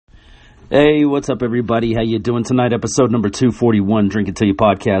Hey, what's up, everybody? How you doing tonight? Episode number 241, Drink Until You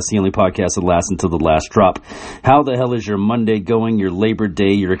Podcast, the only podcast that lasts until the last drop. How the hell is your Monday going, your Labor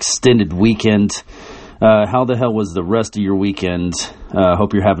Day, your extended weekend? How the hell was the rest of your weekend?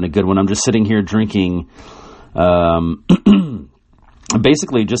 Hope you're having a good one. I'm just sitting here drinking, basically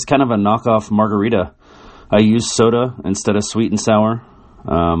just kind of a knockoff margarita. I used soda instead of sweet and sour.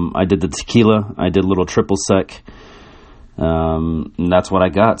 I did the tequila. I did a little triple sec. And that's what I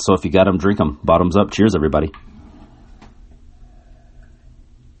got. So if you got them, drink them. Bottoms up. Cheers, everybody.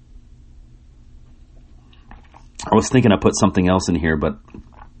 I was thinking I put something else in here, but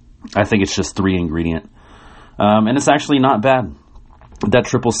I think it's just 3 ingredient. And it's actually not bad. That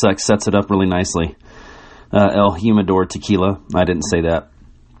triple sec sets it up really nicely. El Humidor tequila. I didn't say that.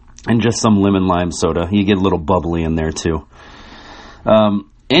 And just some lemon lime soda. You get a little bubbly in there too.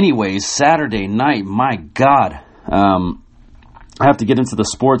 Anyways, Saturday night, my God. I have to get into the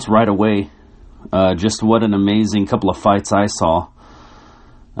sports right away. Just what an amazing couple of fights I saw.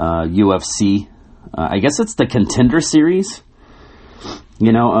 UFC. I guess it's the Contender Series.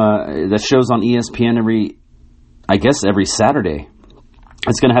 You know, that shows on ESPN every Saturday.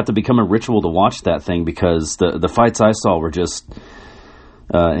 It's going to have to become a ritual to watch that thing because the fights I saw were just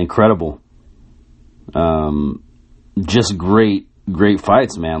incredible. Just great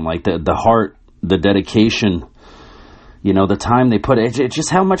fights, man. Like the heart, the dedication. You know, the time they put it,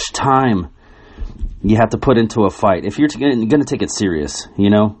 just how much time you have to put into a fight. If you're going to take it serious, you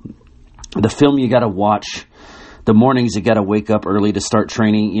know, the film you got to watch, the mornings you got to wake up early to start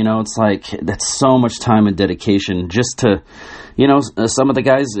training, you know, it's like, that's so much time and dedication just to, you know, some of the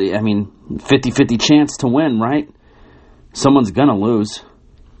guys, I mean, 50-50 chance to win, right? Someone's going to lose.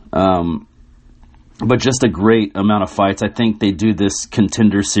 But just a great amount of fights. I think they do this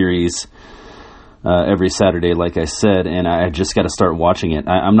Contender Series every Saturday, like I said, and I just got to start watching it.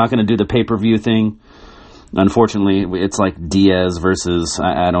 I'm not going to do the pay-per-view thing. Unfortunately, it's like Diaz versus,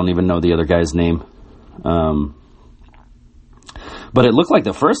 I don't even know the other guy's name. But it looked like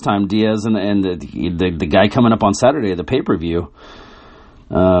the first time Diaz and the guy coming up on Saturday, the pay-per-view,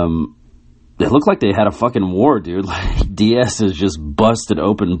 it looked like they had a fucking war, dude. Like Diaz is just busted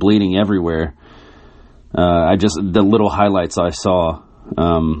open, bleeding everywhere. The little highlights I saw,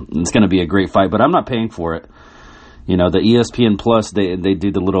 it's going to be a great fight, but I'm not paying for it. You know, the ESPN Plus, they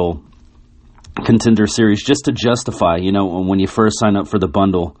do the little Contender Series just to justify, you know, when you first sign up for the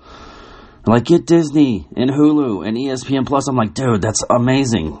bundle. Like, get Disney and Hulu and ESPN Plus. I'm like, dude, that's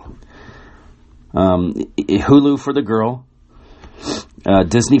amazing. Hulu for the girl,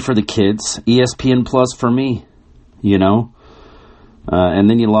 Disney for the kids, ESPN Plus for me, you know. And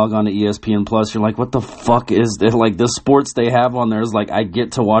then you log on to ESPN Plus, you're like, what the fuck is this? Like, the sports they have on there is like, I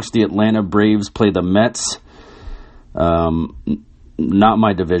get to watch the Atlanta Braves play the Mets, not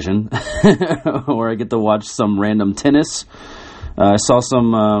my division, or I get to watch some random tennis. I saw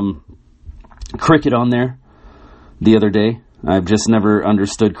some cricket on there the other day. I've just never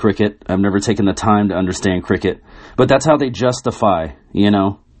understood cricket. I've never taken the time to understand cricket. But that's how they justify, you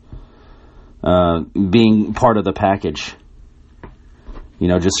know, being part of the package. You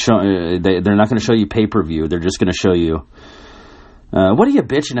know, just they're not going to show you pay-per-view. They're just going to show you. What are you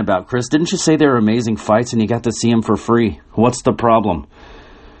bitching about, Chris? Didn't you say they were amazing fights and you got to see them for free? What's the problem?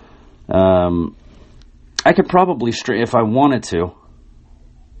 I could probably stream, if I wanted to,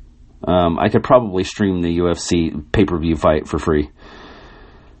 I could probably stream the UFC pay-per-view fight for free.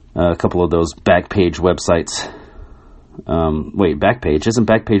 A couple of those Backpage websites. Wait, Backpage? Isn't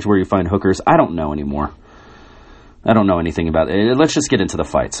Backpage where you find hookers? I don't know anymore. I don't know anything about it. Let's just get into the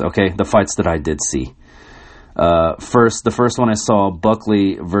fights, okay? The fights that I did see. The first one I saw,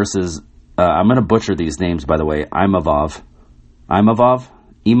 Buckley versus, I'm going to butcher these names, by the way, Imavov. That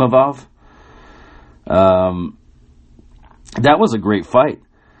was a great fight.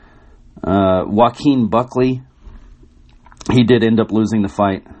 Joaquin Buckley, he did end up losing the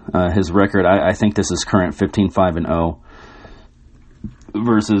fight. His record, I think this is current, 15-5-0.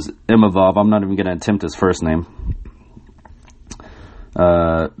 Versus Imavov, I'm not even going to attempt his first name.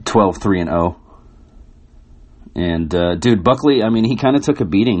 12-3-0. And, dude, Buckley, I mean, he kind of took a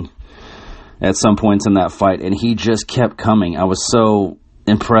beating at some points in that fight, and he just kept coming. I was so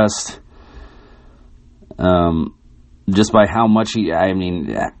impressed, just by how much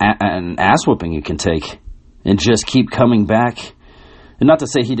an ass whooping you can take, and just keep coming back. And not to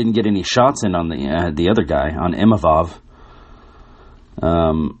say he didn't get any shots in on the other guy, on Imavov.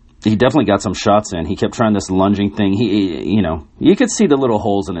 He definitely got some shots in. He kept trying this lunging thing. You could see the little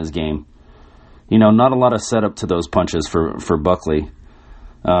holes in his game. You know, not a lot of setup to those punches for Buckley.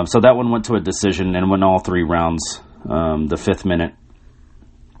 So that one went to a decision and went all 3 rounds. The 5th minute,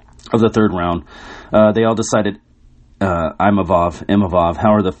 of the third round, they all decided Imavov,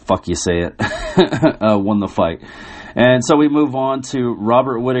 however the fuck you say it, won the fight. And so we move on to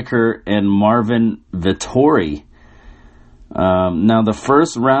Robert Whittaker and Marvin Vettori. Now, the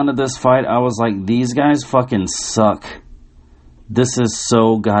first round of this fight, I was like, these guys fucking suck. This is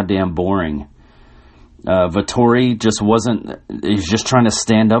so goddamn boring. Vettori he's just trying to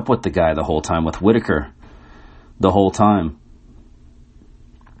stand up with the guy the whole time, with Whittaker the whole time.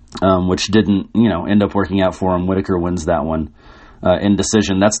 Which didn't, end up working out for him. Whittaker wins that one in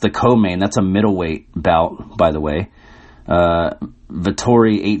decision. That's the co-main. That's a middleweight bout, by the way.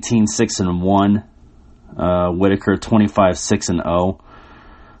 Vettori 18-6-1. Whittaker 25-6-0.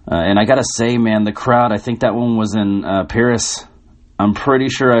 And I gotta say, man, the crowd, I think that one was in Paris. I'm pretty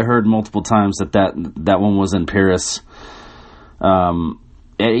sure I heard multiple times that one was in Paris.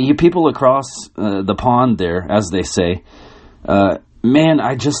 You people across the pond there, as they say, man,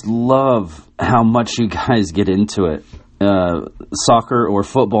 I just love how much you guys get into it. Soccer or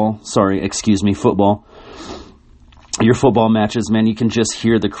football, football. Your football matches, man, you can just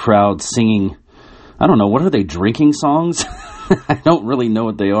hear the crowd singing. I don't know, what are they, drinking songs? I don't really know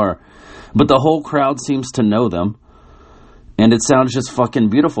what they are. But the whole crowd seems to know them. And it sounds just fucking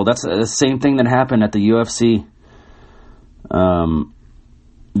beautiful. That's the same thing that happened at the UFC.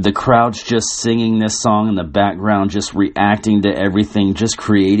 The crowd's just singing this song in the background, just reacting to everything, just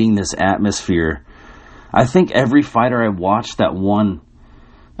creating this atmosphere. I think every fighter I watched that won,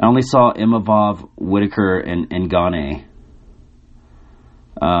 I only saw Imavov, Whittaker, and Ngannou.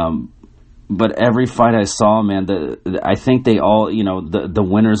 But every fight I saw, man, I think they all, the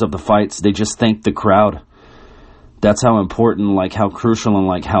winners of the fights, they just thank the crowd. That's how important, like how crucial and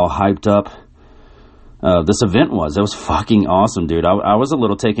like how hyped up this event was. It was fucking awesome, dude. I was a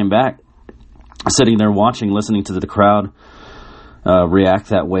little taken back sitting there watching, listening to the crowd react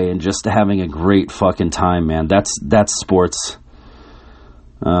that way and just having a great fucking time, man. That's sports.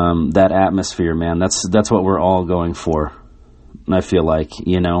 That atmosphere, man. That's what we're all going for. I feel like,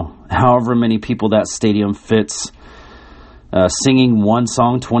 however many people that stadium fits, singing one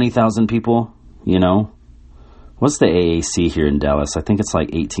song, 20,000 people, What's the AAC here in Dallas? I think it's like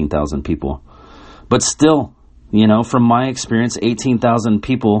 18,000 people. But still, from my experience, 18,000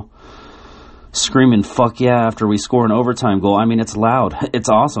 people screaming, fuck yeah, after we score an overtime goal. I mean, it's loud. It's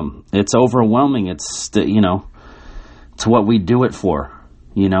awesome. It's overwhelming. It's, it's what we do it for.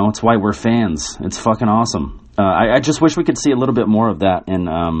 It's why we're fans. It's fucking awesome. I just wish we could see a little bit more of that in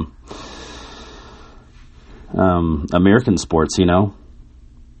American sports,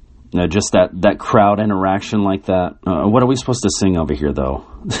 just that crowd interaction like that. What are we supposed to sing over here, though?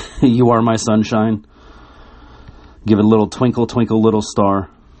 You are my sunshine. Give it a little twinkle, twinkle, little star.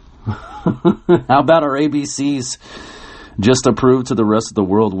 How about our ABCs? Just to prove to the rest of the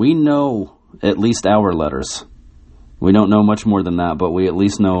world, we know at least our letters. We don't know much more than that, but we at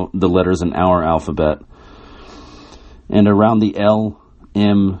least know the letters in our alphabet. And around the L,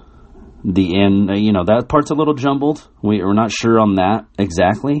 M, the N, that part's a little jumbled. We're not sure on that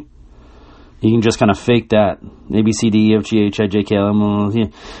exactly. You can just kind of fake that. A, B, C, D, E, F, G, H, I, J, K, L, M,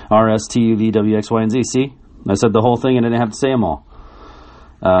 N, O, R, S, T, U, V, W, X, Y, and Z. See? I said the whole thing and I didn't have to say them all.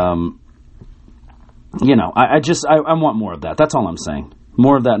 I want more of that. That's all I'm saying.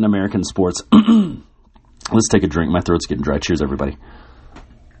 More of that in American sports. Let's take a drink. My throat's getting dry. Cheers, everybody.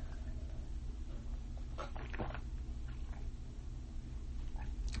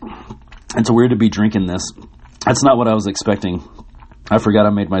 It's weird to be drinking this. That's not what I was expecting. I forgot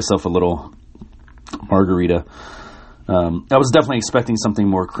I made myself a little margarita. I was definitely expecting something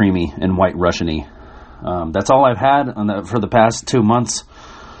more creamy and White Russian-y. That's all I've had for the past 2 months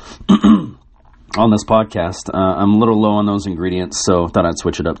on this podcast. I'm a little low on those ingredients, so thought I'd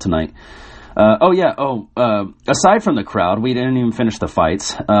switch it up tonight. Aside from the crowd, we didn't even finish the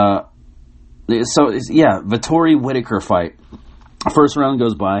fights. Vettori-Whittaker fight. First round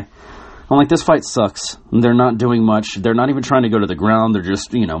goes by. I'm like, this fight sucks. They're not doing much. They're not even trying to go to the ground. They're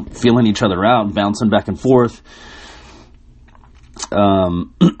just, feeling each other out, bouncing back and forth.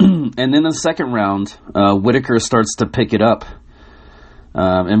 And then in the second round, Whittaker starts to pick it up.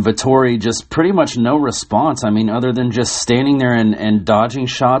 And Vettori just pretty much no response. I mean, other than just standing there and dodging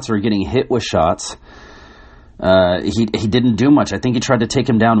shots or getting hit with shots. He didn't do much. I think he tried to take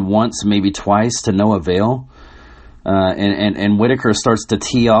him down once, maybe twice, to no avail. And Whittaker starts to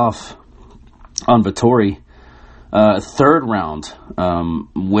tee off on Vettori. Third round,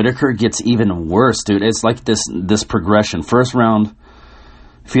 Whittaker gets even worse, dude. It's like this progression. First round,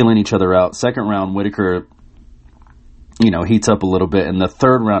 feeling each other out. Second round, Whittaker, heats up a little bit. And the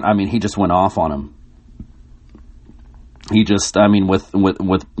third round, I mean, he just went off on him. He just, I mean, with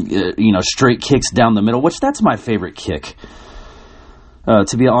straight kicks down the middle, which that's my favorite kick.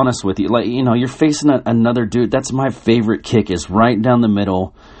 To be honest with you, like, you're facing another dude. That's my favorite kick, is right down the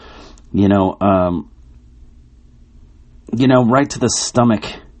middle. Right to the stomach.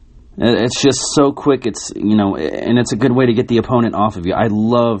 It's just so quick. It's, and it's a good way to get the opponent off of you. I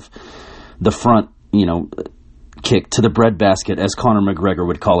love the front, kick to the breadbasket, as Conor McGregor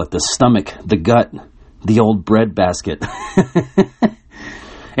would call it, the stomach, the gut. The old breadbasket.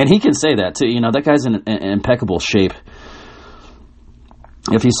 And he can say that too. That guy's in impeccable shape.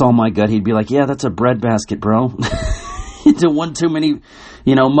 If he saw my gut, he'd be like, yeah, that's a breadbasket, bro. You did one too many,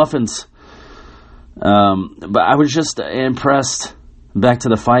 muffins. But I was just impressed, back to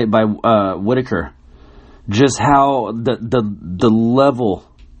the fight, by Whittaker. Just how the level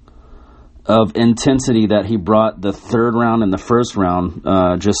of intensity that he brought the third round and the first round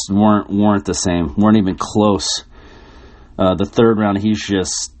just weren't the same, weren't even close. The third round, he's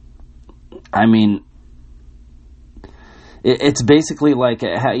just, I mean, it's basically like,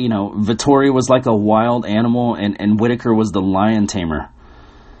 Vettori was like a wild animal and Whittaker was the lion tamer.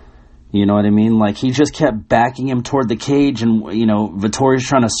 You know what I mean? Like, he just kept backing him toward the cage, and, Vettori's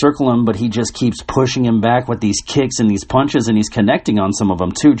trying to circle him, but he just keeps pushing him back with these kicks and these punches, and he's connecting on some of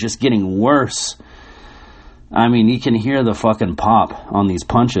them, too, just getting worse. I mean, you can hear the fucking pop on these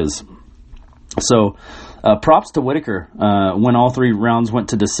punches. So, props to Whittaker, when all three rounds went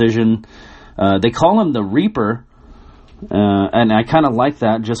to decision. They call him the Reaper, and I kind of like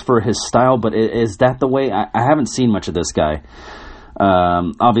that, just for his style, but is that the way? I haven't seen much of this guy.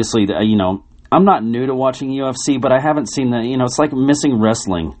 Obviously, I'm not new to watching UFC, but I haven't seen that. It's like missing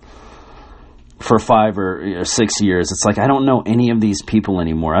wrestling for 5 or 6 years. It's like, I don't know any of these people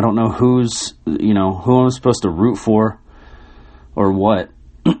anymore. I don't know who I'm supposed to root for or what.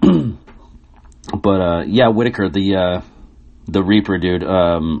 But, yeah, Whittaker, the Reaper dude,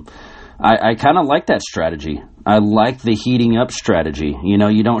 I kind of like that strategy. I like the heating up strategy.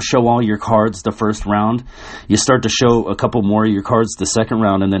 You don't show all your cards the first round. You start to show a couple more of your cards the second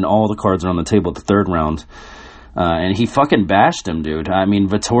round, and then all the cards are on the table the third round. And he fucking bashed him, dude. I mean,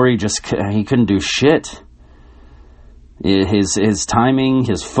 Vettori he couldn't do shit. His timing,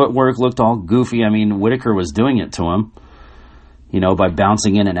 his footwork looked all goofy. I mean, Whittaker was doing it to him. By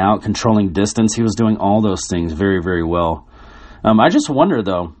bouncing in and out, controlling distance. He was doing all those things very, very well. I just wonder,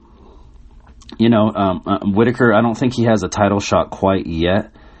 though, Whittaker, I don't think he has a title shot quite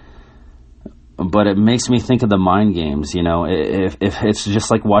yet, but it makes me think of the mind games. If it's just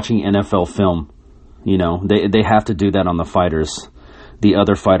like watching NFL film, they have to do that on the fighters, the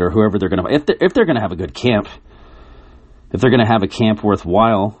other fighter, whoever they're going to, if they're going to have a good camp, if they're going to have a camp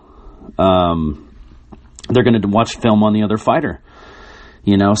worthwhile, they're going to watch film on the other fighter,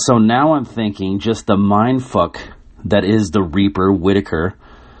 so now I'm thinking, just the mind fuck that is the Reaper, Whittaker.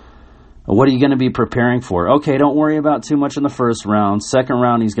 What are you going to be preparing for? Okay, don't worry about too much in the first round. Second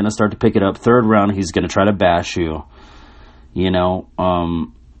round, he's going to start to pick it up. Third round, he's going to try to bash you. And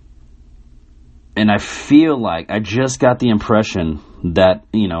I feel like I just got the impression that,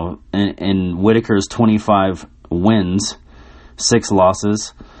 in Whittaker's 25 wins, 6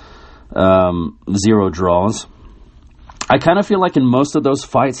 losses, 0 draws, I kind of feel like in most of those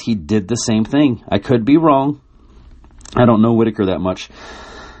fights, he did the same thing. I could be wrong. I don't know Whittaker that much.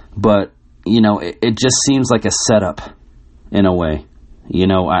 But, it just seems like a setup in a way.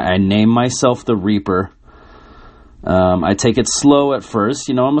 I name myself the Reaper. I take it slow at first.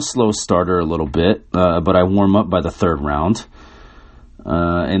 I'm a slow starter a little bit, but I warm up by the third round.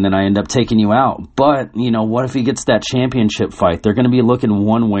 And then I end up taking you out. But, what if he gets that championship fight? They're going to be looking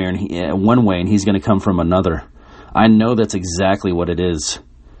one way and he's going to come from another. I know that's exactly what it is.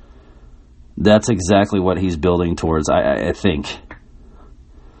 That's exactly what he's building towards, I think.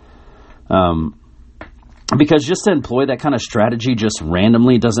 Because just to employ that kind of strategy just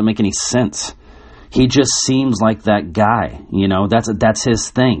randomly doesn't make any sense. He just seems like that guy, that's his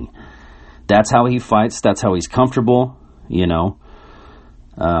thing. That's how he fights. That's how he's comfortable,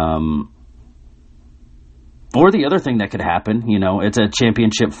 Or the other thing that could happen, it's a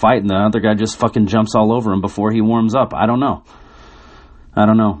championship fight and the other guy just fucking jumps all over him before he warms up. I don't know.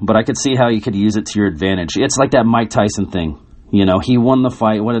 But I could see how you could use it to your advantage. It's like that Mike Tyson thing. He won the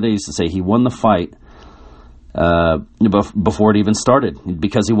fight. What did they used to say? He won the fight before it even started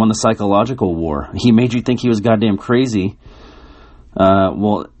because he won the psychological war. He made you think he was goddamn crazy.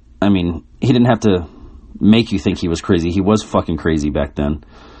 Well, I mean, he didn't have to make you think he was crazy. He was fucking crazy back then.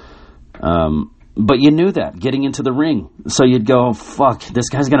 But you knew that getting into the ring. So you'd go, fuck, this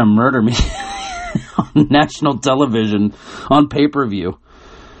guy's going to murder me on national television on pay-per-view.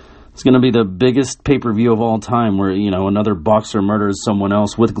 It's going to be the biggest pay-per-view of all time where, another boxer murders someone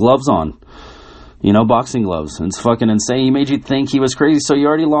else with gloves on. Boxing gloves. It's fucking insane. He made you think he was crazy, so you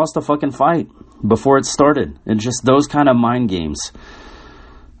already lost the fucking fight before it started. It's just those kind of mind games.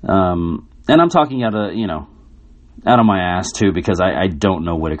 And I'm talking out of my ass, too, because I don't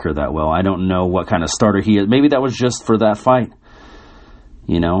know Whitaker that well. I don't know what kind of starter he is. Maybe that was just for that fight.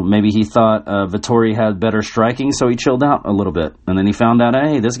 Maybe he thought Vettori had better striking, so he chilled out a little bit. And then he found out,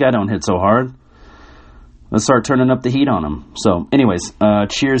 hey, this guy don't hit so hard. Let's start turning up the heat on him. So, anyways,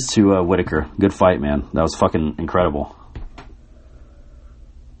 cheers to Whitaker. Good fight, man. That was fucking incredible.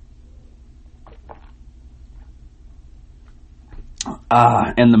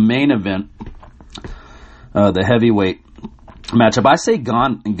 And the main event, the heavyweight matchup. I say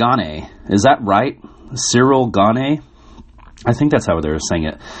Gane. Is that right? Cyril Gane? I think that's how they were saying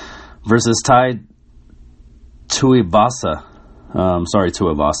it. Versus Tai Tuivasa. Sorry,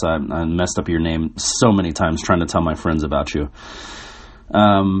 Tuivasa. I messed up your name so many times trying to tell my friends about you.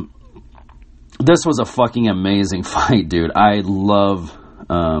 This was a fucking amazing fight, dude. I love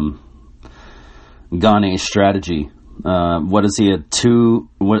Gane's strategy. What is he, a two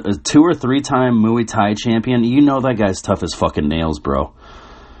or three time Muay Thai champion? You know that guy's tough as fucking nails, bro.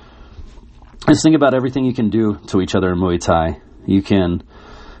 Just think about everything you can do to each other in Muay Thai. You can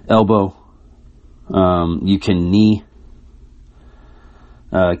elbow, you can knee,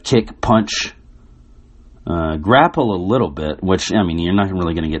 kick, punch, grapple a little bit, which, you're not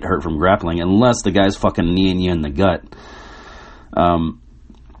really going to get hurt from grappling unless the guy's fucking kneeing you in the gut.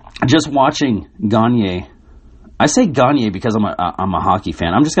 Just watching Gane, I say Gane because I'm a hockey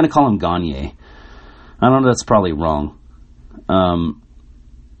fan. I'm just going to call him Gane. I don't know, that's probably wrong.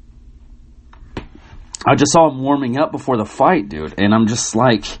 I just saw him warming up before the fight, dude, and I'm just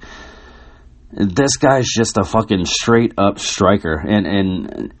like, this guy's just a fucking straight up striker,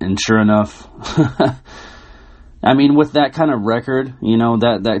 and sure enough, with that kind of record,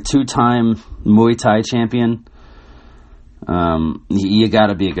 that 2-time Muay Thai champion, you got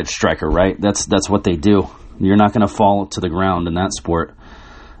to be a good striker, right? That's what they do. You're not going to fall to the ground in that sport.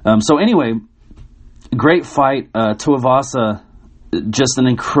 So anyway, great fight. Tuivasa, just an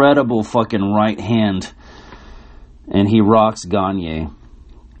incredible fucking right hand, and he rocks Gane.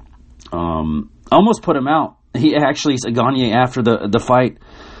 Almost put him out. He actually, Gane, after the fight,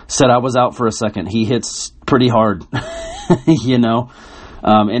 said, I was out for a second. He hits pretty hard,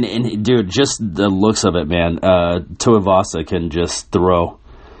 and dude, just the looks of it, man. Tuivasa can just throw.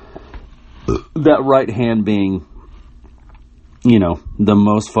 That right hand being, the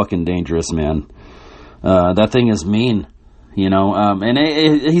most fucking dangerous, man. That thing is mean, and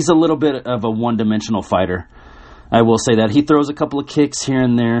he's a little bit of a one-dimensional fighter. I will say that. He throws a couple of kicks here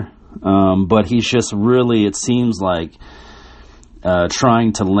and there, but he's just really, it seems like,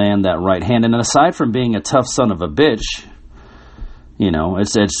 trying to land that right hand. And aside from being a tough son of a bitch,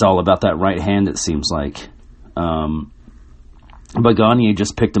 it's all about that right hand, it seems like. But Gane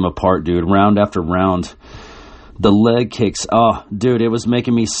just picked him apart, dude, round after round. The leg kicks, oh, dude, it was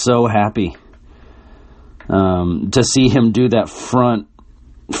making me so happy to see him do that front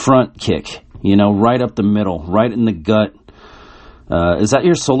kick, right up the middle, right in the gut. Is that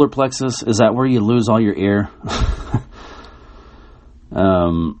your solar plexus? Is that where you lose all your air?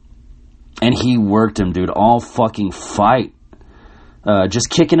 And he worked him, dude, all fucking fight. Just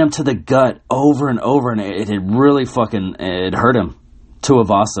kicking him to the gut over and over, and it really it hurt him.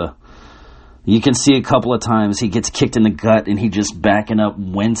 Tuivasa. You can see a couple of times he gets kicked in the gut, and he just backing up,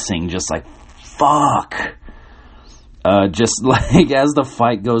 wincing, just like, fuck. Just like as the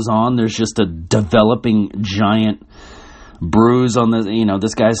fight goes on, there's just a developing giant bruise on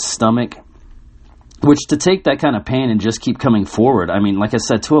this guy's stomach. Which, to take that kind of pain and just keep coming forward, like I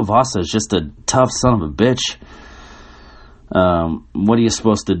said, Tuivasa is just a tough son of a bitch. What are you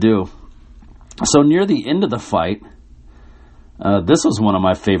supposed to do? So near the end of the fight, this was one of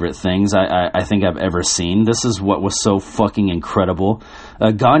my favorite things I think I've ever seen. This is what was so fucking incredible.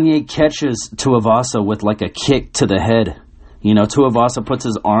 Gane catches Tuivasa with like a kick to the head. Tuivasa puts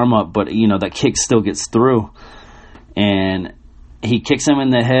his arm up, but that kick still gets through. And he kicks him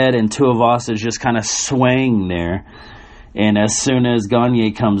in the head, and Tuivasa is just kind of swaying there. And as soon as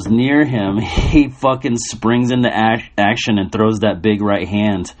Gane comes near him, he fucking springs into action and throws that big right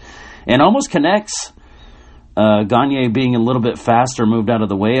hand. And almost connects. Gane, being a little bit faster, moved out of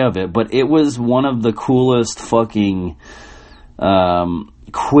the way of it. But it was one of the coolest fucking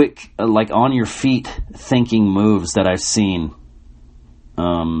quick, like on your feet thinking moves that I've seen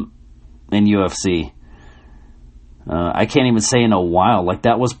in UFC. I can't even say in a while. Like,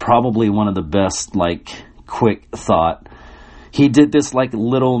 that was probably one of the best, like, quick thought. He did this like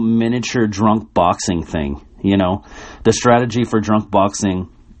little miniature drunk boxing thing, you know. The strategy for drunk boxing,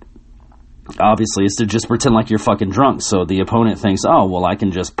 obviously, is to just pretend like you're fucking drunk. So the opponent thinks, oh, well, I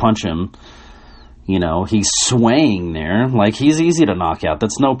can just punch him. You know, he's swaying there. Like, he's easy to knock out.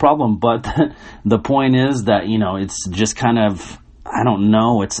 That's no problem. But the point is that, you know, it's just kind of, I don't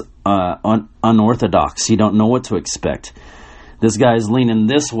know, it's unorthodox. You don't know what to expect. This guy's leaning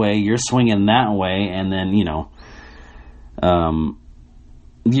this way, you're swinging that way, and then, you know,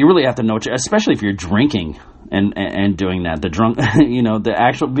 you really have to know, especially if you're drinking and doing that. The drunk, you know, the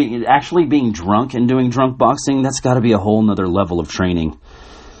actually being drunk and doing drunk boxing, that's got to be a whole nother level of training.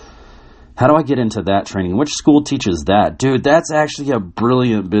 How do I get into that training? Which school teaches that? Dude, that's actually a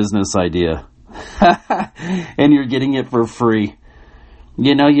brilliant business idea. And you're getting it for free.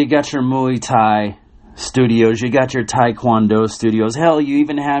 You know, you got your Muay Thai studios, you got your Taekwondo studios. Hell, you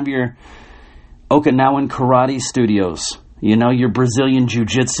even have your Okinawan karate studios. You know, your Brazilian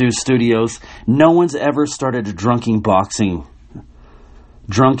jiu-jitsu studios. No one's ever started a drunken boxing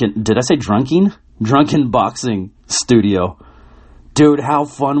boxing studio. Dude, how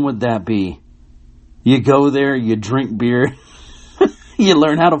fun would that be? You go there, you drink beer, you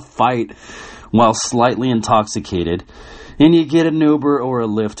learn how to fight while slightly intoxicated, and you get an Uber or a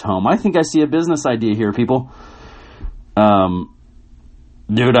Lyft home. I think I see a business idea here, people.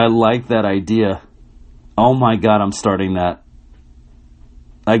 Dude, I like that idea. Oh my God, I'm starting that.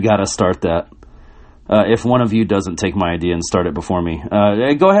 I gotta start that. If one of you doesn't take my idea and start it before me,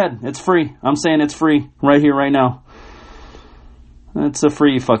 go ahead. It's free. I'm saying it's free right here, right now. It's a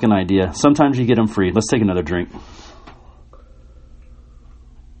free fucking idea. Sometimes you get them free. Let's take another drink.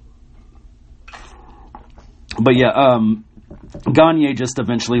 But yeah, Gagne just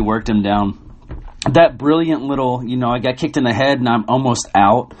eventually worked him down. That brilliant little, you know, I got kicked in the head and I'm almost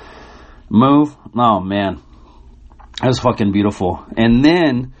out move. Oh, man. That was fucking beautiful. And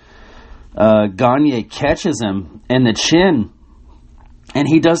then Gagne catches him in the chin. And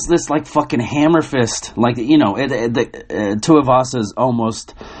he does this like fucking hammer fist. Like, you know, Tuivasa's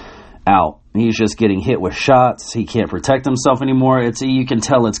almost out. He's just getting hit with shots. He can't protect himself anymore. You can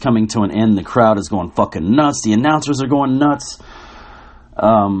tell it's coming to an end. The crowd is going fucking nuts. The announcers are going nuts.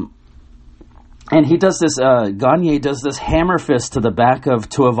 And he does this, Gagne does this hammer fist to the back of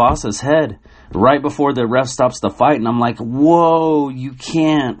Tuivasa's head right before the ref stops the fight. And I'm like, whoa, you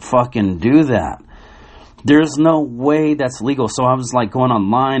can't fucking do that. There's no way that's legal. So I was like going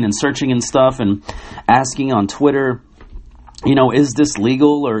online and searching and stuff and asking on Twitter, you know, is this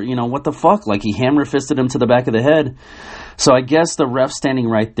legal or, you know, what the fuck? Like, he hammer fisted him to the back of the head. So I guess the ref standing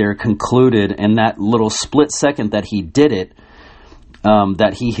right there concluded in that little split second that he did it,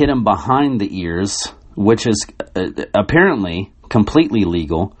 that he hit him behind the ears, which is apparently completely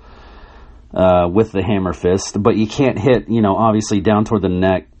legal with the hammer fist. But you can't hit, you know, obviously down toward the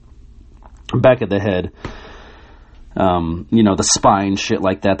neck, back of the head, you know, the spine, shit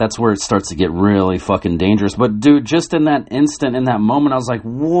like that. That's where it starts to get really fucking dangerous. But dude, just in that instant, in that moment, I was like,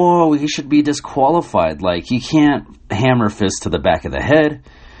 whoa, he should be disqualified. Like, you can't hammer fist to the back of the head.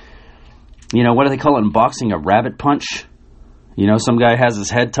 You know, what do they call it in boxing? A rabbit punch? You know, some guy has his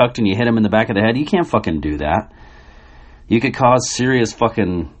head tucked and you hit him in the back of the head. You can't fucking do that. You could cause serious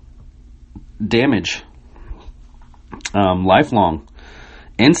fucking damage. Lifelong.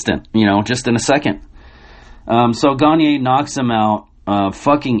 Instant, you know, just in a second. So Gagne knocks him out.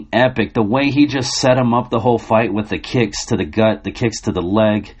 Fucking epic. The way he just set him up the whole fight with the kicks to the gut, the kicks to the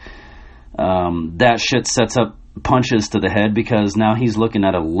leg. That shit sets up punches to the head because now he's looking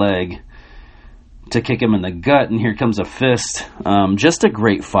at a leg to kick him in the gut, and here comes a fist. Just a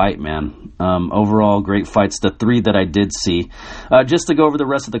great fight, man. Overall, great fights. The three that I did see. Just to go over the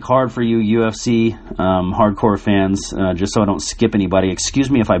rest of the card for you UFC hardcore fans, just so I don't skip anybody.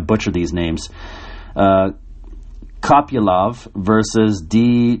 Excuse me if I butcher these names. Kopylov versus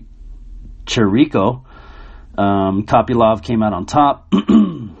D. Chirico. Kopylov came out on top.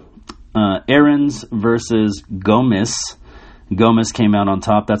 Aarons versus Gomez. Gomez came out on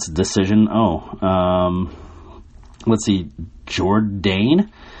top. That's a decision. Let's see. Jourdain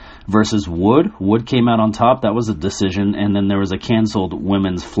versus Wood. Wood came out on top. That was a decision. And then there was a canceled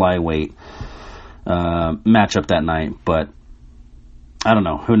women's flyweight matchup that night. But I don't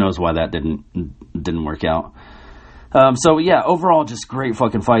know. Who knows why that didn't work out. So yeah, overall, just great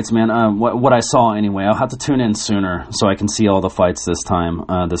fucking fights, man. What I saw anyway. I'll have to tune in sooner so I can see all the fights this time,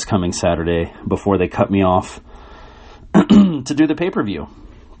 this coming Saturday, before they cut me off to do the pay-per-view.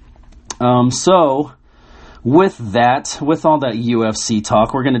 So with all that UFC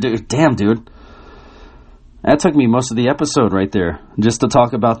talk, we're gonna do. Damn, dude, that took me most of the episode right there just to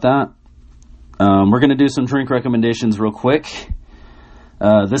talk about that. We're going to do some drink recommendations real quick.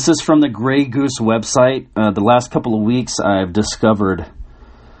 This is from the Grey Goose website. The last couple of weeks, I've discovered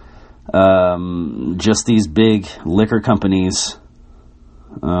just these big liquor companies.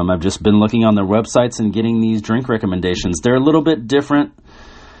 I've just been looking on their websites and getting these drink recommendations. They're a little bit different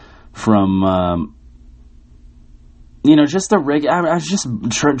from, just the I was just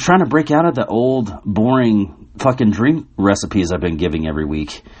trying to break out of the old, boring fucking drink recipes I've been giving every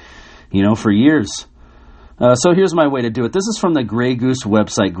week, for years. So here's my way to do it. This is from the Grey Goose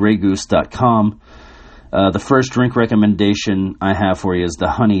website, greygoose.com. The first drink recommendation I have for you is the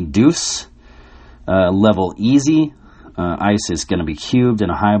Honey Deuce, level easy. Ice is going to be cubed in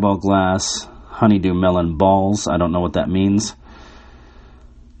a highball glass. Honeydew melon balls. I don't know what that means.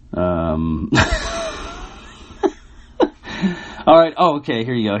 All right. Oh, okay.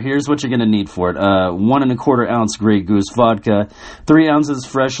 Here you go. Here's what you're going to need for it. 1 1/4 ounce Grey Goose vodka, 3 ounces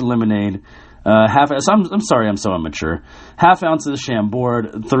fresh lemonade, I'm sorry, I'm so immature. 1/2 ounces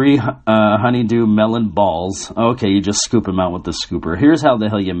Chambord, 3 honeydew melon balls. Okay, you just scoop them out with the scooper. Here's how the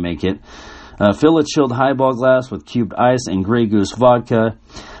hell you make it. Fill a chilled highball glass with cubed ice and Grey Goose vodka.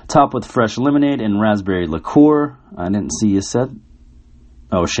 Top with fresh lemonade and raspberry liqueur. I didn't see you said.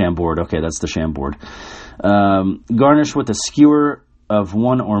 Oh, Chambord. Okay, that's the Chambord. Garnish with a skewer of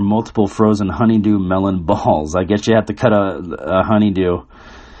 1 or multiple frozen honeydew melon balls. I guess you have to cut a honeydew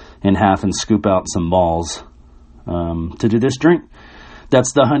in half and scoop out some balls to do this drink.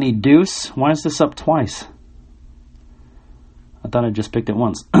 That's the Honey Deuce. Why is this up twice? I thought I just picked it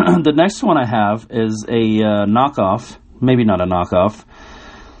once. The next one I have is a knockoff, maybe not a knockoff,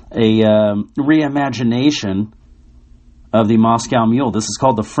 a reimagination of the Moscow Mule. This is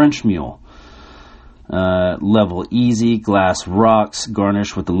called the French Mule. Level easy, glass rocks,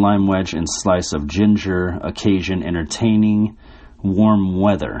 garnish with a lime wedge and slice of ginger, occasion entertaining, warm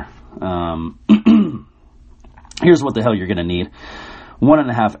weather. Here's what the hell you're going to need. 1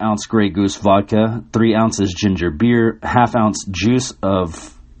 1/2 ounce Grey Goose vodka, 3 ounces ginger beer, 1/2 ounce juice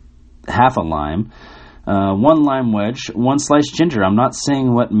of half a lime, 1 lime wedge, 1 sliced ginger. I'm not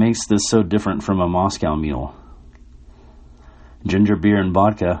saying what makes this so different from a Moscow Mule. Ginger beer and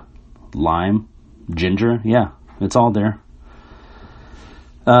vodka, lime, ginger, yeah, it's all there.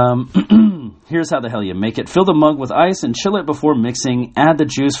 Here's how the hell you make it. Fill the mug with ice and chill it before mixing. Add the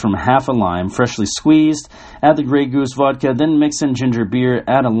juice from half a lime, freshly squeezed. Add the Grey Goose vodka, then mix in ginger beer.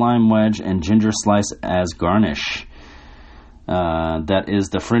 Add a lime wedge and ginger slice as garnish. That is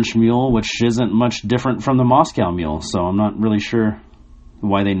the French Mule, which isn't much different from the Moscow Mule, so I'm not really sure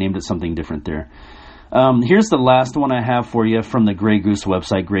why they named it something different there. Here's the last one I have for you from the Grey Goose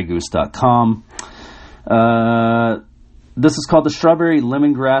website, greygoose.com. This is called the Strawberry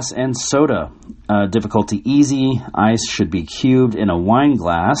Lemongrass and Soda. Difficulty easy. Ice should be cubed in a wine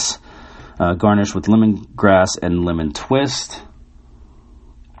glass. Garnish with lemongrass and lemon twist.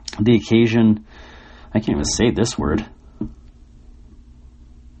 The occasion, I can't even say this word.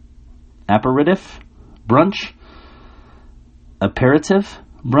 Aperitif brunch. Aperitif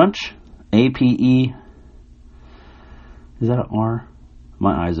brunch. APE. Is that an R?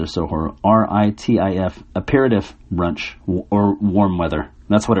 My eyes are so horrible. RITIF, aperitif brunch, or warm weather.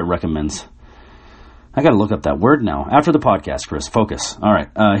 That's what it recommends. I gotta look up that word now. After the podcast, Chris. Focus. All right.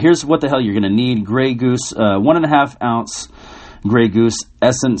 Here's what the hell you're gonna need. Grey Goose, 1 1/2 ounce Grey Goose,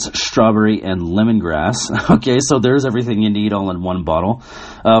 essence, strawberry, and lemongrass. Okay, so there's everything you need all in one bottle.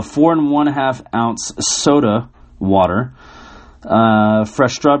 4 1/2 ounce soda water.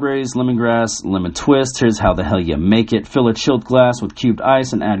 Fresh strawberries, lemongrass, lemon twist. Here's how the hell you make it. Fill a chilled glass with cubed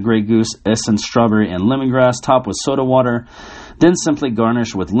ice and add Grey Goose, essence, strawberry, and lemongrass. Top with soda water. Then simply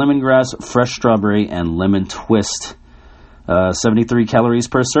garnish with lemongrass, fresh strawberry, and lemon twist. 73 calories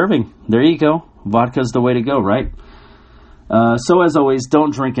per serving. There you go. Vodka's the way to go, right? So as always,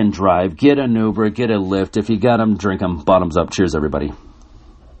 don't drink and drive. Get an Uber, get a Lyft. If you got them, drink them. Bottoms up. Cheers, everybody.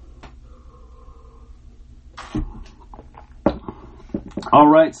 All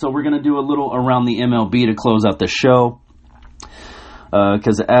right, so we're going to do a little around the MLB to close out the show.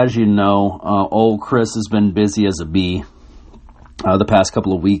 Because as you know, old Chris has been busy as a bee the past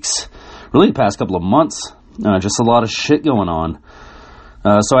couple of weeks. Really the past couple of months. Just a lot of shit going on.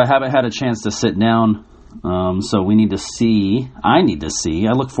 So I haven't had a chance to sit down. So we need to see. I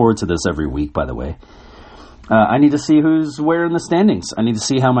look forward to this every week, by the way. I need to see who's where in the standings. I need to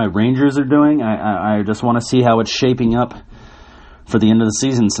see how my Rangers are doing. I just want to see how it's shaping up for the end of the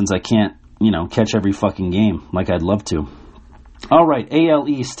season, since I can't, catch every fucking game like I'd love to. All right, AL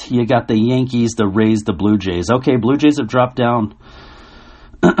East, you got the Yankees, the Rays, the Blue Jays. Okay, Blue Jays have dropped down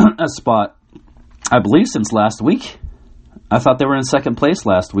a spot, I believe, since last week. I thought they were in second place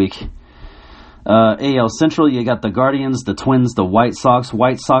last week. AL Central, you got the Guardians, the Twins, the White Sox.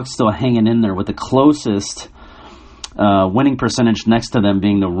 White Sox still hanging in there with the closest winning percentage next to them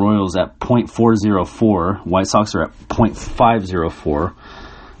being the Royals at .404. White Sox are at .504.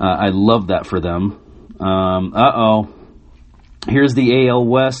 I love that for them. Here's the AL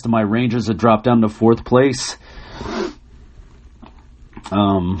West. My Rangers have dropped down to 4th place. A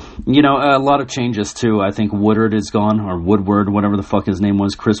lot of changes too. I think Woodard is gone, or Woodward, whatever the fuck his name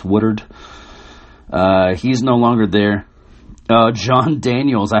was, Chris Woodard. He's no longer there. John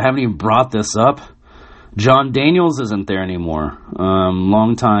Daniels, I haven't even brought this up. John Daniels isn't there anymore.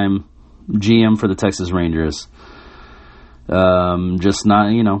 Longtime GM for the Texas Rangers. Just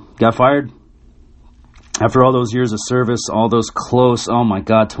not, got fired. After all those years of service, all those close, oh my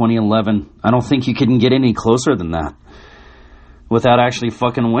God, 2011. I don't think you can get any closer than that without actually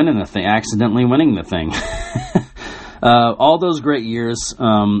fucking winning the thing, accidentally winning the thing. All those great years.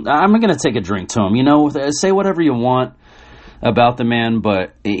 I'm going to take a drink to him. Say whatever you want about the man,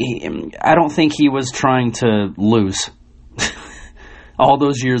 but I don't think he was trying to lose. All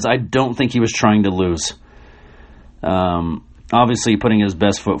those years, I don't think he was trying to lose. Obviously putting his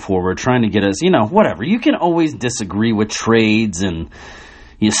best foot forward, trying to get us, whatever. You can always disagree with trades and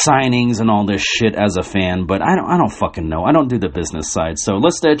your signings and all this shit as a fan, but I don't fucking know. I don't do the business side. So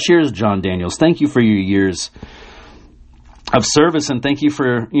let's cheers, John Daniels. Thank you for your years of service, and thank you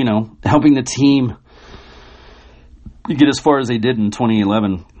for, helping the team get as far as they did in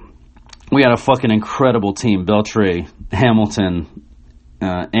 2011. We had a fucking incredible team. Beltre, Hamilton,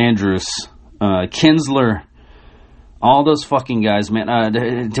 Andrus, Kinsler, all those fucking guys, man.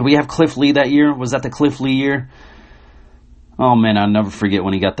 Did we have Cliff Lee that year? Was that the Cliff Lee year? Oh, man, I'll never forget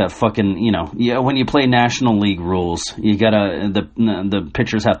when he got that fucking, when you play National League rules, you gotta, the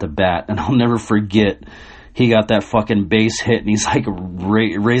pitchers have to bat, and I'll never forget, he got that fucking base hit, and he's like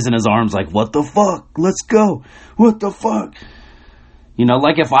raising his arms like, what the fuck? Let's go. What the fuck?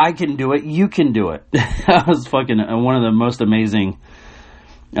 Like if I can do it, you can do it. That was fucking one of the most amazing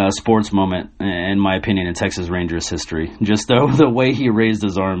sports moment, in my opinion, in Texas Rangers history. Just the way he raised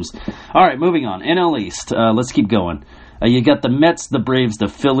his arms. All right, moving on. NL East. Let's keep going. You got the Mets, the Braves, the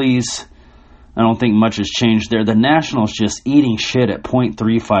Phillies. I don't think much has changed there. The Nationals just eating shit at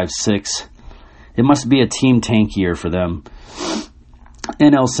 .356. It must be a team tank year for them.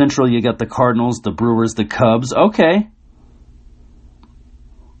 NL Central, you got the Cardinals, the Brewers, the Cubs. Okay.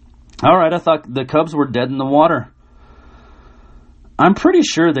 All right, I thought the Cubs were dead in the water. I'm pretty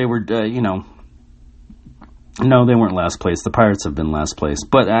sure they were, no, they weren't last place. The Pirates have been last place.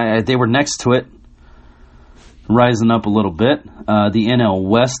 But they were next to it, rising up a little bit. The NL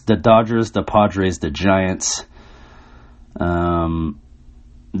West, the Dodgers, the Padres, the Giants.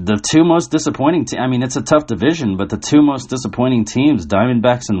 The two most disappointing it's a tough division, but the two most disappointing teams,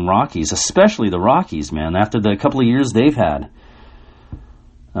 Diamondbacks and Rockies, especially the Rockies, man, after the couple of years they've had.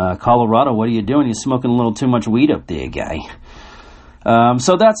 Colorado, what are you doing? You're smoking a little too much weed up there, guy.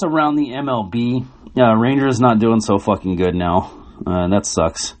 So that's around the MLB. Rangers not doing so fucking good now. That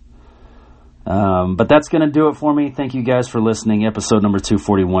sucks. But that's going to do it for me. Thank you guys for listening. Episode number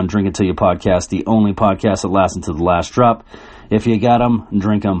 241, Drink It Till You podcast, the only podcast that lasts until the last drop. If you got them,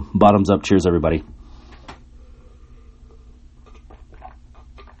 drink them. Bottoms up. Cheers, everybody.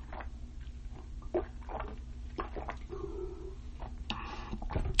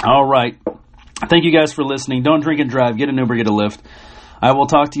 All right. Thank you guys for listening. Don't drink and drive. Get an Uber, get a Lyft. I will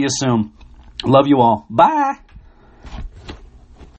talk to you soon. Love you all. Bye.